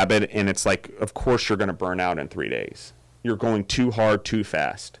do a habit. And it's like, of course, you're going to burn out in 3 days. You're going too hard, too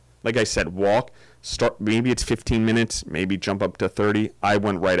fast. Like I said, walk, start, maybe it's 15 minutes, maybe jump up to 30. I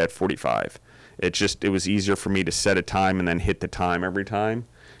went right at 45. It was easier for me to set a time and then hit the time every time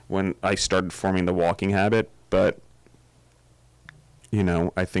when I started forming the walking habit. But, you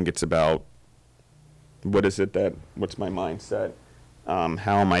know, I think it's about, what's my mindset?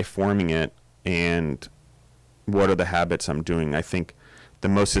 How am I forming it? And what are the habits I'm doing? I think the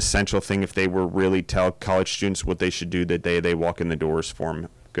most essential thing, if they were really tell college students what they should do the day they walk in the doors, form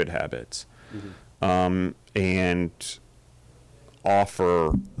good habits, Mm-hmm. and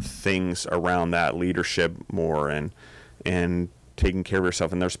offer things around that leadership more, and taking care of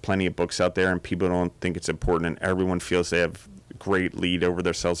yourself. And there's plenty of books out there, and people don't think it's important, and everyone feels they have great lead over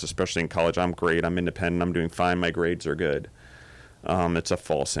themselves, especially in college. I'm great, I'm independent, I'm doing fine, my grades are good. It's a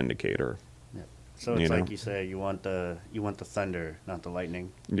false indicator. Yeah. So it's like you say, you want the thunder, not the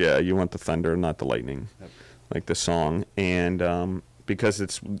lightning. Yeah, you want the thunder, not the lightning. Yep. Like the song. And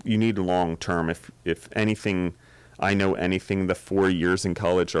because you need long term. If anything, I know anything, the 4 years in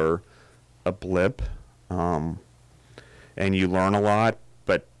college are a blip, and you learn a lot,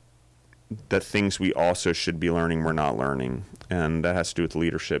 but the things we also should be learning, we're not learning. And that has to do with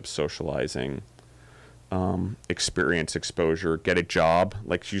leadership, socializing, experience, exposure, get a job.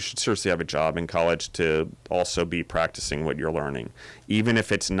 Like, you should seriously have a job in college to also be practicing what you're learning. Even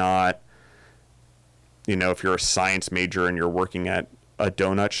if it's not, if you're a science major and you're working at a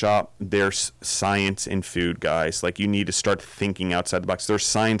donut shop, there's science in food, guys. Like, you need to start thinking outside the box. There's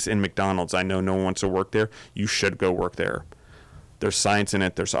science in McDonald's. I know no one wants to work there. You should go work there. There's science in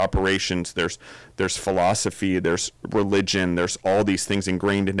it. There's operations. There's philosophy. There's religion. There's all these things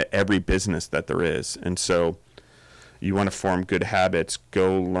ingrained into every business that there is. And so you want to form good habits.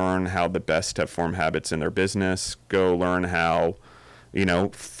 Go learn how the best have formed habits in their business. Go learn how,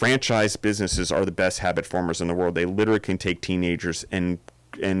 franchise businesses are the best habit formers in the world. They literally can take teenagers and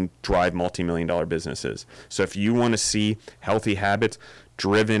drive multi-million-dollar businesses. So if you want to see healthy habits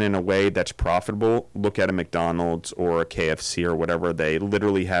driven in a way that's profitable, look at a McDonald's or a KFC or whatever. They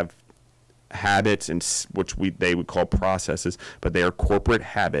literally have habits, which they would call processes, but they are corporate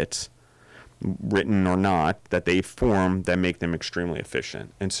habits, written or not, that they form that make them extremely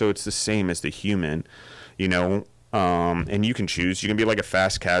efficient. And so it's the same as the human, and you can choose. You can be like a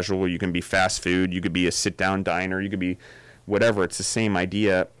fast casual, you can be fast food, you could be a sit-down diner, you could be whatever. It's the same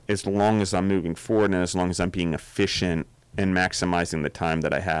idea, as long as I'm moving forward and as long as I'm being efficient and maximizing the time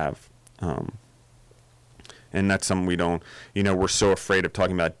that I have. And that's something we don't, we're so afraid of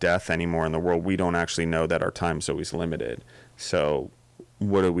talking about death anymore in the world. We don't actually know that our time's always limited. So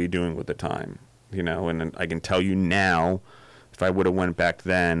what are we doing with the time? And I can tell you now, if I would have went back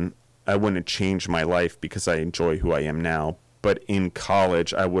then, I wouldn't have changed my life because I enjoy who I am now. But in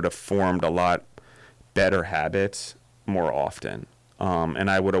college, I would have formed a lot better habits more often. And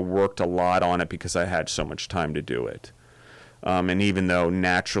I would have worked a lot on it because I had so much time to do it. And even though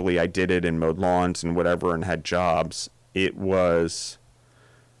naturally I did it and mowed lawns and whatever and had jobs, I was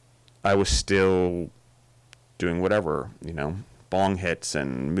still doing whatever, bong hits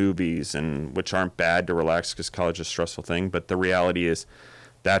and movies, and which aren't bad to relax because college is a stressful thing. But the reality is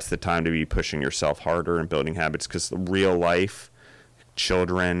that's the time to be pushing yourself harder and building habits, because the real life,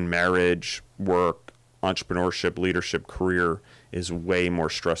 children, marriage, work, entrepreneurship, leadership, career is way more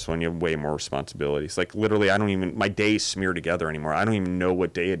stressful, and you have way more responsibilities. Like, literally, my days smear together anymore. I don't even know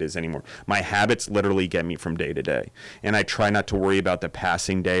what day it is anymore. My habits literally get me from day to day. And I try not to worry about the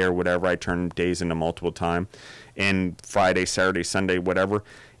passing day or whatever. I turn days into multiple time. And Friday, Saturday, Sunday, whatever,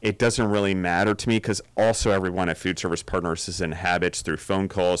 it doesn't really matter to me, because also everyone at Food Service Partners is in habits through phone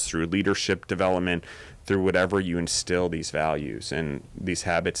calls, through leadership development, through whatever. You instill these values and these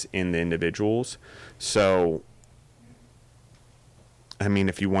habits in the individuals. So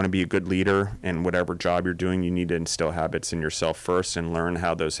if you want to be a good leader in whatever job you're doing, you need to instill habits in yourself first and learn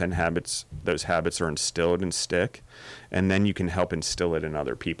how those habits are instilled and stick. And then you can help instill it in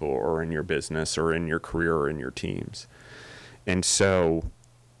other people or in your business or in your career or in your teams. And so,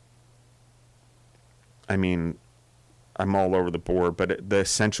 I'm all over the board, but the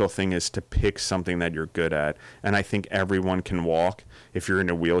essential thing is to pick something that you're good at. And I think everyone can walk. If you're in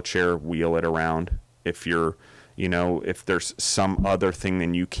a wheelchair, wheel it around. If you're if there's some other thing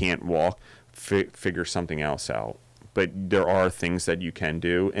then you can't walk, figure something else out. But there are things that you can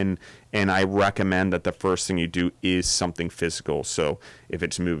do, and I recommend that the first thing you do is something physical. So if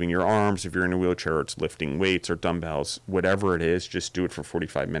it's moving your arms, if you're in a wheelchair, or it's lifting weights or dumbbells, whatever it is, just do it for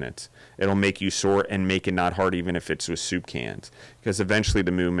 45 minutes. It'll make you sore and make it not hard, even if it's with soup cans, because eventually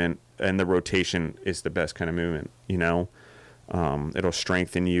the movement and the rotation is the best kind of movement. It'll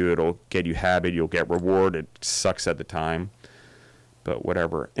strengthen you. It'll get you habit. You'll get reward. It sucks at the time, but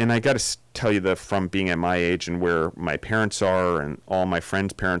whatever. And I got to tell you, from being at my age and where my parents are and all my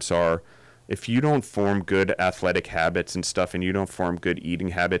friends' parents are, if you don't form good athletic habits and stuff, and you don't form good eating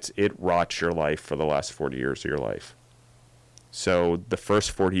habits, it rots your life for the last 40 years of your life. So the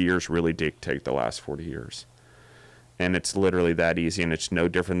first 40 years really dictate the last 40 years. And it's literally that easy, and it's no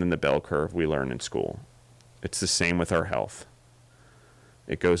different than the bell curve we learn in school. It's the same with our health.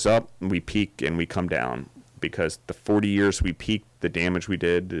 It goes up, we peak, and we come down. because the 40 years we peaked, the damage we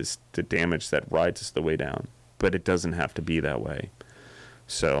did is the damage that rides us the way down. But it doesn't have to be that way.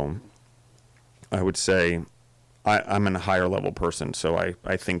 So I would say I'm a higher level person. So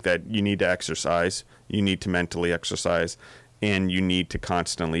I think that you need to exercise, you need to mentally exercise, and you need to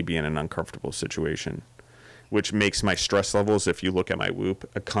constantly be in an uncomfortable situation, which makes my stress levels, if you look at my Whoop,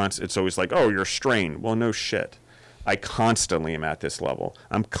 it's always like, oh, you're strained. Well, no shit. I constantly am at this level.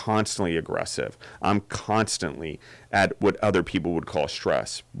 I'm constantly aggressive. I'm constantly at what other people would call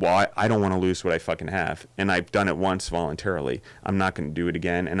stress. Well, I don't want to lose what I fucking have. And I've done it once voluntarily. I'm not going to do it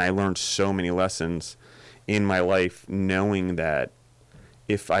again. And I learned so many lessons in my life knowing that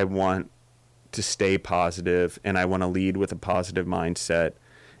if I want to stay positive and I want to lead with a positive mindset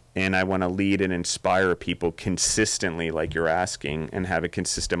and I want to lead and inspire people consistently like you're asking and have a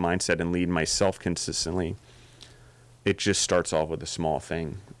consistent mindset and lead myself consistently, it just starts off with a small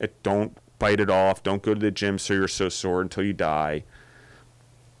thing. Don't bite it off. Don't go to the gym so you're so sore until you die.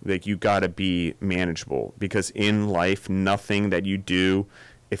 Like, you got to be manageable, because in life, nothing that you do,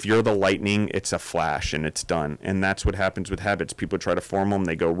 if you're the lightning, it's a flash and it's done. And that's what happens with habits. People try to form them.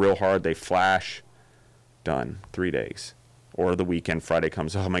 They go real hard. They flash. Done. 3 days. Or the weekend, Friday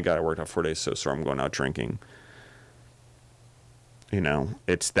comes, oh my God, I worked out 4 days, so sore, I'm going out drinking. You know,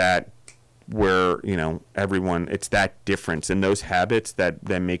 it's that where, you know, everyone, it's that difference and those habits that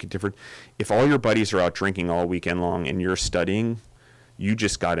make it different. If all your buddies are out drinking all weekend long and you're studying, you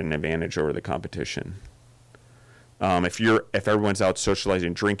just got an advantage over the competition. If everyone's out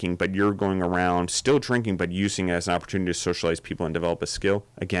socializing, drinking, but you're going around still drinking, but using it as an opportunity to socialize people and develop a skill,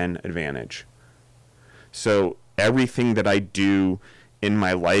 again, advantage. So everything that I do in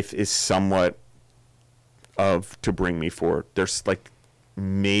my life is somewhat to bring me forward. There's like,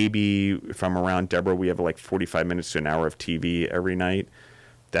 maybe if I'm around Deborah, we have like 45 minutes to an hour of TV every night.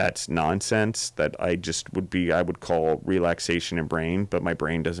 That's nonsense that I would call relaxation in brain, but my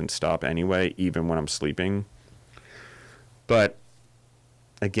brain doesn't stop anyway, even when I'm sleeping. But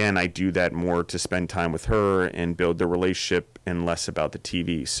again, I do that more to spend time with her and build the relationship and less about the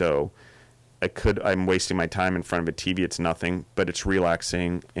TV. So I'm wasting my time in front of a TV. It's nothing, but it's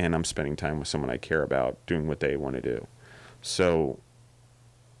relaxing and I'm spending time with someone I care about doing what they want to do. So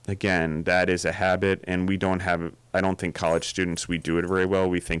again, that is a habit, and I don't think college students, we do it very well.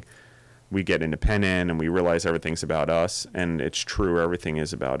 We think we get independent and we realize everything's about us, and it's true, everything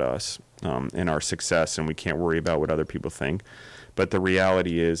is about us and our success, and we can't worry about what other people think. But the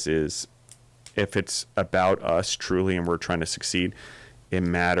reality is if it's about us truly and we're trying to succeed, it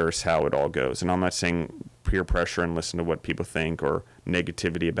matters how it all goes. And I'm not saying peer pressure and listen to what people think or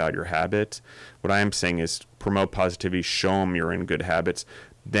negativity about your habits. What I am saying is promote positivity, show them you're in good habits.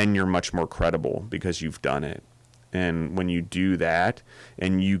 Then you're much more credible because you've done it. And when you do that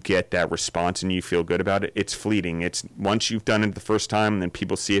and you get that response and you feel good about it, it's fleeting. It's once you've done it the first time and then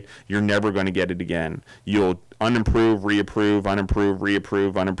people see it, you're never going to get it again. You'll unimprove, reapprove, unimprove,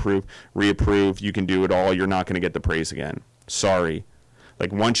 reapprove, unimprove, reapprove. You can do it all. You're not going to get the praise again. Sorry.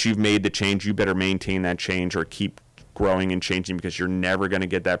 Like, once you've made the change, you better maintain that change or keep growing and changing, because you're never going to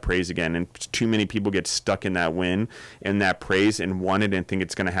get that praise again. And too many people get stuck in that win and that praise and want it and think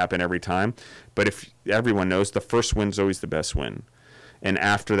it's going to happen every time. But if everyone knows, the first win's always the best win. And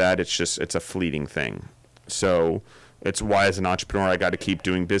after that, it's a fleeting thing. So it's why, as an entrepreneur, I got to keep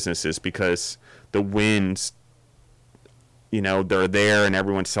doing businesses, because the wins, you know, they're there and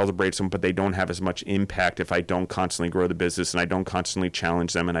everyone celebrates them, but they don't have as much impact if I don't constantly grow the business and I don't constantly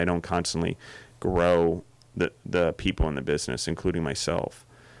challenge them and I don't constantly grow the people in the business, including myself.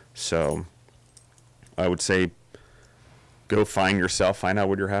 So I would say go find yourself, find out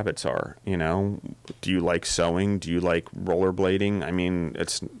what your habits are. You know, do you like sewing? Do you like rollerblading? I mean,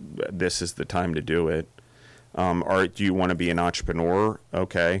 this is the time to do it. Or do you want to be an entrepreneur?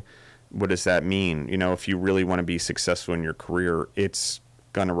 Okay. What does that mean? You know, if you really want to be successful in your career, it's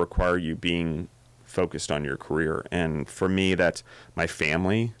going to require you being focused on your career. And for me, that's my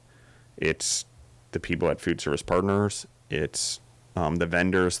family. It's the people at Food Service Partners. It's the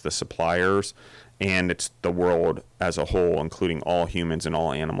vendors, the suppliers, and it's the world as a whole, including all humans and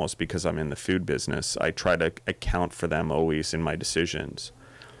all animals, because I'm in the food business. I try to account for them always in my decisions.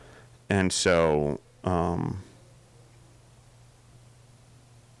 And so, I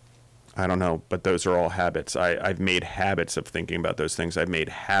don't know, but those are all habits. I've made habits of thinking about those things. I've made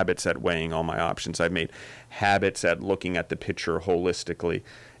habits at weighing all my options. I've made habits at looking at the picture holistically.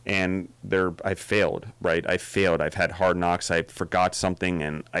 And I've failed, right? I failed. I've had hard knocks. I forgot something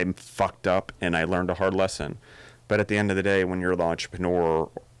and I'm fucked up and I learned a hard lesson. But at the end of the day, when you're the entrepreneur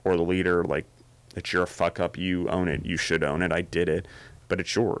or the leader, like, it's your fuck up, you own it. You should own it. I did it. but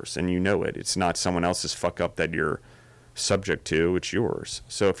it's yours, and you know it. It's not someone else's fuck up that you're subject to. It's yours.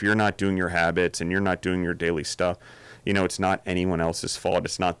 So if you're not doing your habits and you're not doing your daily stuff, you know, it's not anyone else's fault.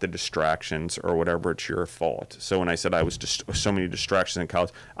 It's not the distractions or whatever. It's your fault. So when I said I was just so many distractions in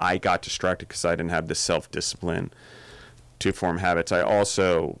college, I got distracted because I didn't have the self-discipline to form habits. I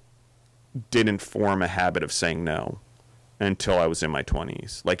also didn't form a habit of saying no until I was in my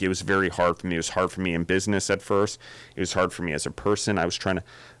 20s. Like, it was very hard for me. It was hard for me in business at first. It was hard for me as a person. I was trying to,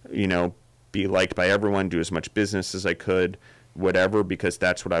 you know, be liked by everyone, do as much business as I could, whatever, because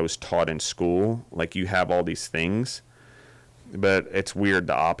that's what I was taught in school. Like, you have all these things. But it's weird,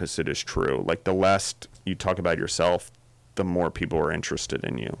 the opposite is true. Like, the less you talk about yourself, the more people are interested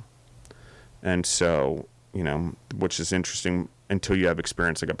in you. And so, you know, which is interesting until you have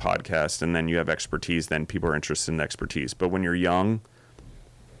experience like a podcast, and then you have expertise, then people are interested in the expertise. But when you're young,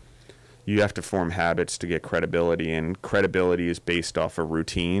 you have to form habits to get credibility, and credibility is based off of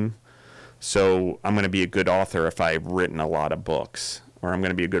routine. So I'm going to be a good author if I've written a lot of books, or I'm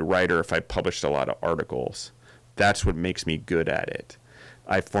going to be a good writer if I published a lot of articles. That's what makes me good at it.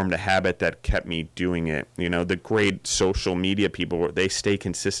 I formed a habit that kept me doing it. You know, the great social media people, they stay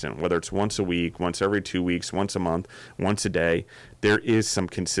consistent, whether it's once a week, once every 2 weeks, once a month, once a day. There is some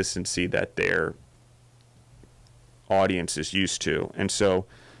consistency that their audience is used to. And so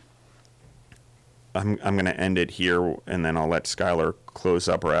I'm going to end it here, and then I'll let Skylar close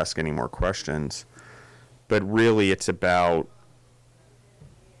up or ask any more questions. But really, it's about,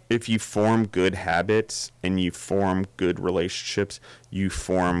 if you form good habits and you form good relationships, you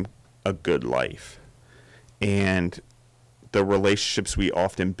form a good life. And the relationships we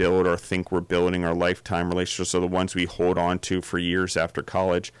often build or think we're building are lifetime relationships, are the ones we hold on to for years after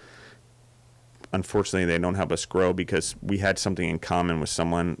college. Unfortunately, they don't help us grow because we had something in common with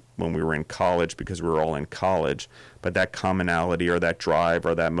someone when we were in college because we were all in college. But that commonality or that drive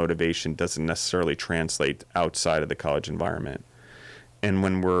or that motivation doesn't necessarily translate outside of the college environment. And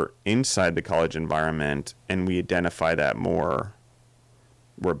when we're inside the college environment and we identify that more,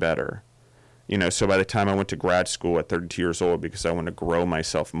 we're better. You know, so by the time I went to grad school at 32 years old, because I want to grow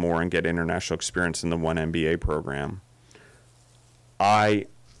myself more and get international experience in the one MBA program,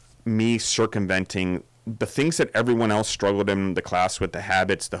 me circumventing the things that everyone else struggled in the class with, the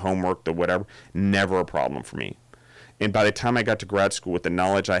habits, the homework, the whatever, never a problem for me. And by the time I got to grad school, with the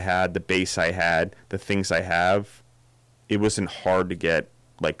knowledge I had, the base I had, the things I have, it wasn't hard to get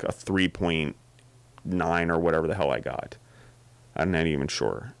like a 3.9 or whatever the hell I got. I'm not even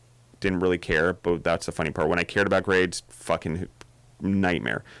sure. Didn't really care, but that's the funny part. When I cared about grades, fucking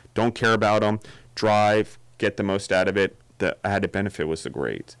nightmare. Don't care about them. Drive, get the most out of it. The added benefit was the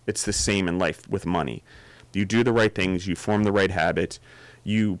grades. It's the same in life with money. You do the right things, you form the right habits,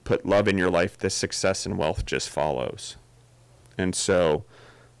 you put love in your life, the success and wealth just follows. And so,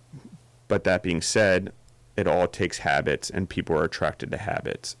 but that being said, it all takes habits, and people are attracted to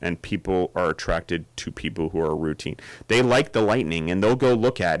habits, and people are attracted to people who are routine. They like the lightning and they'll go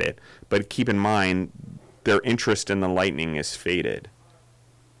look at it, but keep in mind their interest in the lightning is faded,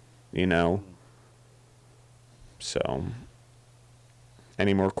 you know? So,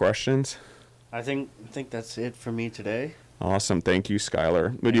 any more questions? I think that's it for me today. Awesome. Thank you,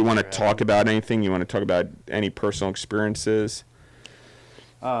 Skylar. Do you want to talk about anything? You want to talk about any personal experiences?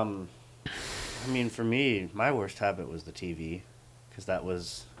 I mean, for me, my worst habit was the TV, because that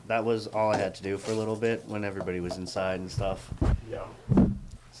was all I had to do for a little bit when everybody was inside and stuff. Yeah.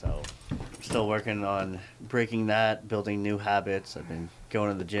 So, I'm still working on breaking that, building new habits. I've been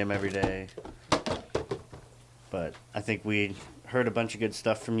going to the gym every day. But I think we heard a bunch of good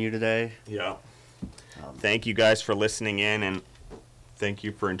stuff from you today. Yeah. Thank you guys for listening in, and thank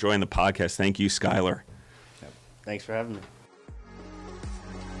you for enjoying the podcast. Thank you, Skylar. Yep. Thanks for having me.